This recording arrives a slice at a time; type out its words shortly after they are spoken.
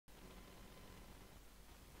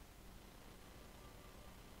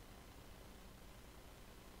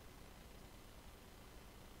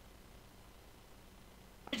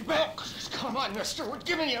Come on, mister. We're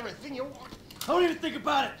giving you everything you want. Don't even think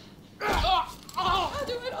about it. I'll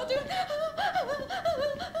do it. I'll do it.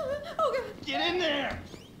 Oh, God. Get in there.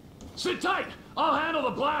 Sit tight. I'll handle the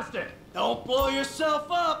blasting. Don't blow yourself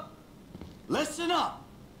up. Listen up.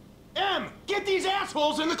 M, get these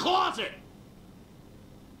assholes in the closet.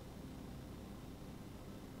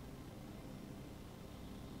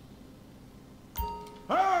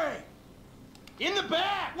 Hurry! In the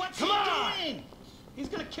back! What's Come he on! doing? He's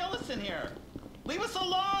gonna kill us in here. Leave us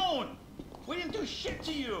alone. We didn't do shit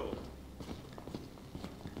to you.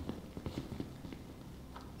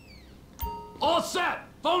 All set.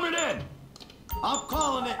 Phone it in. I'm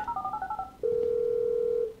calling it.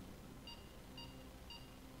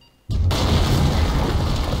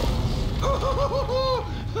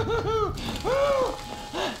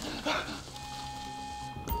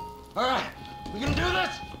 All right, we gonna do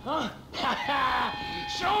this? Huh?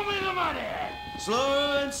 Show me the money!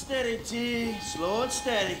 Slow and steady, T. Slow and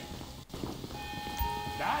steady.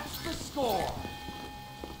 That's the score.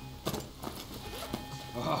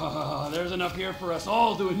 Oh, there's enough here for us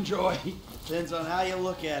all to enjoy. Depends on how you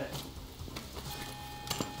look at it.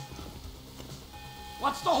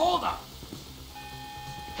 What's the holdup?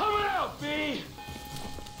 Coming out, B!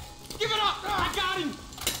 Give it up! I got him!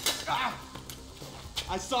 Ah.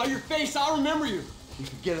 I saw your face, I'll remember you. You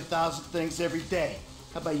can get 1,000 things every day.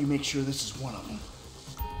 How about you make sure this is one of them?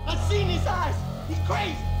 I've seen his eyes! He's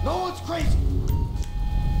crazy! No one's crazy.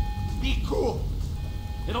 Be cool!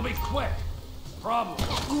 It'll be quick. Problem.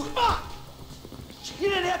 Fuck! You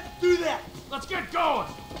didn't have to do that! Let's get going.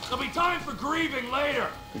 There'll be time for grieving later.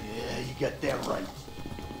 Yeah, you got that right.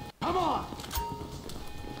 Come on!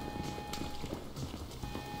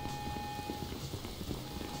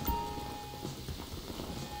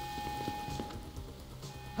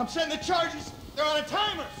 I'm setting the charges. They're on a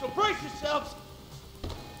timer, so brace yourselves.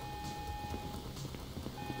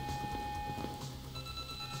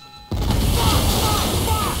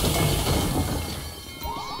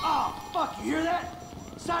 Oh, fuck, you hear that?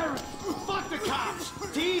 Sirens. Fuck the cops.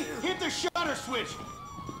 T, hit the shutter switch.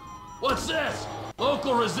 What's this?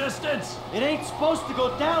 Local resistance? It ain't supposed to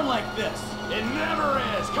go down like this. It never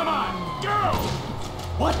is. Come on, go!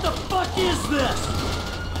 What the fuck is this?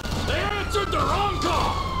 They answered the wrong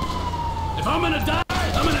call. If I'm gonna die,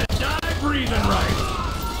 I'm gonna die breathing right.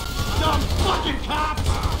 Dumb fucking cops.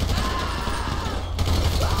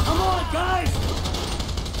 Come on, guys.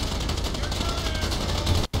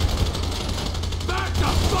 Back the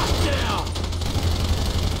fuck down!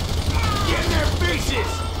 Get in their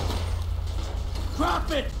faces. Drop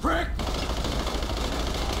it, prick.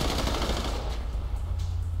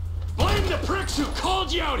 Blame the pricks who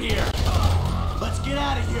called you out here! Let's get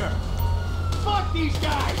out of here. Fuck these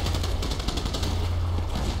guys.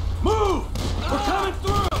 Move! We're coming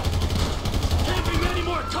through! Can't be many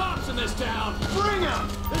more cops in this town! Bring them.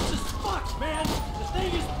 This is fucked, man! The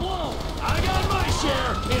thing is blown! I got my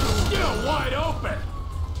share! It's still wide open!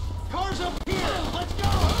 Cars up here. Let's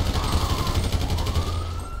go.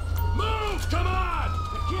 Move! Come on!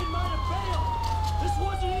 The kid might have bailed! This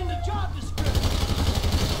wasn't in the job description!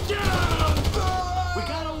 Get out! We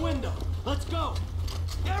got a window! Let's go!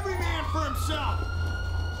 Every man for himself.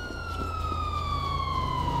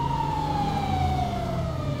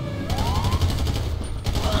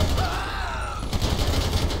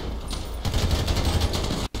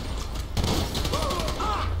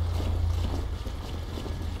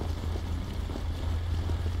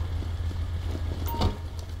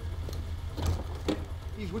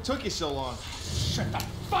 What took you so long? Shut the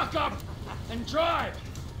fuck up and drive!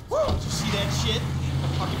 Woo! Did you see that shit? I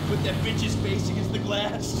fucking put that bitch's face against the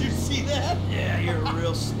glass. Did you see that? Yeah, you're a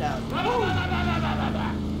real stout. Ah,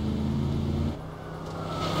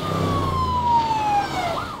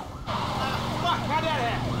 fuck, how'd that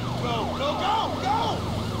happen? Go, go, go, go!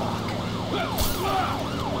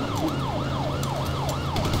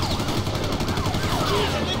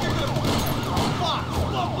 Jeez, I think they're gonna... Fuck!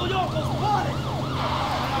 Local yokels spotted!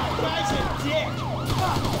 Guy's a dick!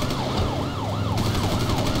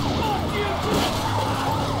 Fuck you!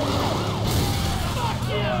 Fuck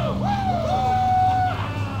you!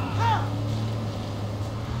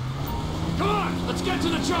 Come on, let's get to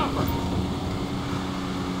the chopper!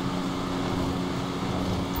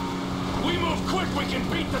 We move quick, we can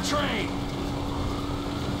beat the train!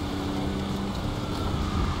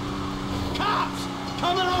 Cops!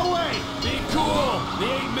 Coming our way! Be cool!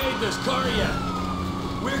 They ain't made this car yet!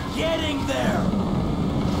 We're getting there!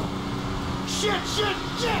 Shit, shit,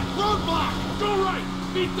 shit! Roadblock! Go right!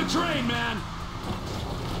 Beat the train, man!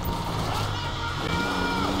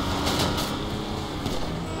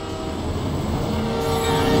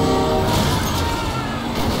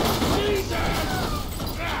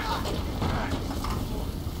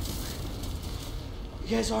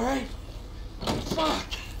 guys all right? Fuck!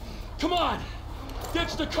 Come on!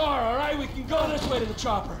 Ditch the car, all right? We can go this way to the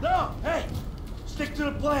chopper. No! Hey! Stick to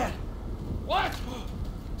the plan! What?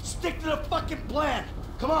 Stick to the fucking plan!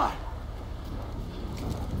 Come on!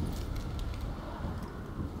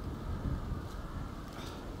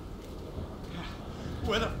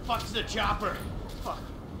 Where the fuck's the chopper? Fuck.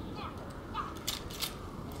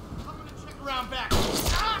 I'm gonna check around back.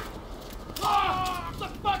 Ah! Oh, the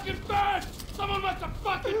fucking bed! Someone must have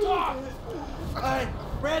fucking talked! Alright,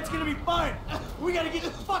 Brad's gonna be fine. We gotta get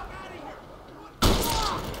the fuck out of here.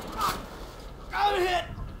 I'm hit.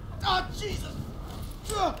 Oh, Jesus.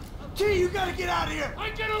 T, you gotta get out of here.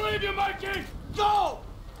 I'm gonna leave you, Mikey! Go!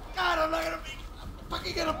 God, I'm not gonna be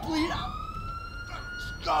fucking gonna bleed out.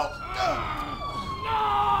 Let's go.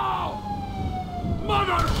 No!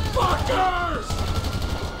 Motherfuckers!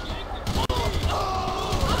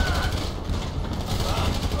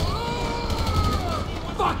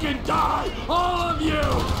 Fucking die, all of you!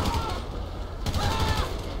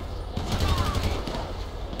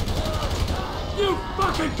 You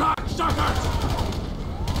fucking cocksuckers!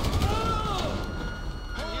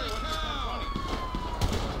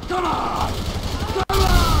 Come on! Come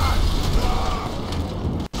on!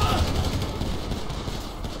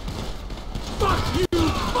 Fuck you!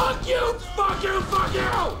 Fuck you! Fuck you! Fuck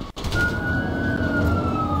you!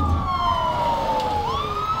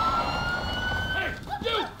 Hey!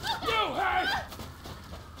 You! You! Hey!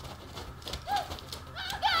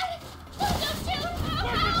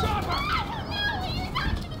 Where's the chopper?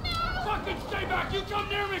 Fucking stay back! You come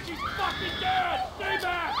near me! She's fucking dead! Stay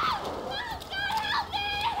back!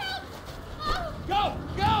 Go!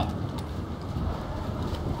 Go!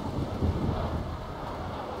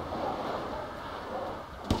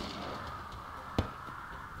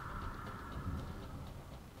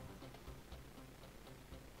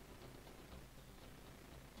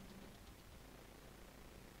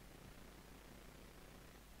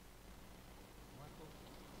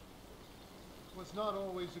 Was not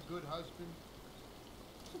always a good husband,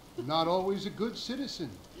 not always a good citizen.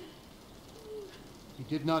 He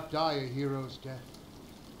did not die a hero's death,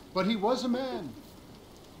 but he was a man.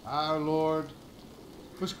 Our Lord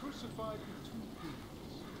was crucified with 2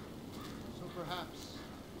 thieves, so perhaps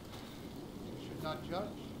we should not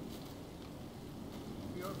judge.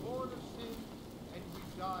 We are born of sin and we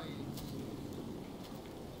die in sin.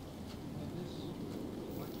 And this is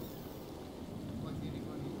like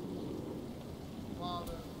anybody else.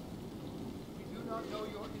 Father, we do not know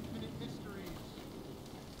your infinite mysteries,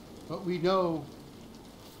 but we know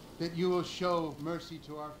that you will show mercy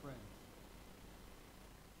to our friends.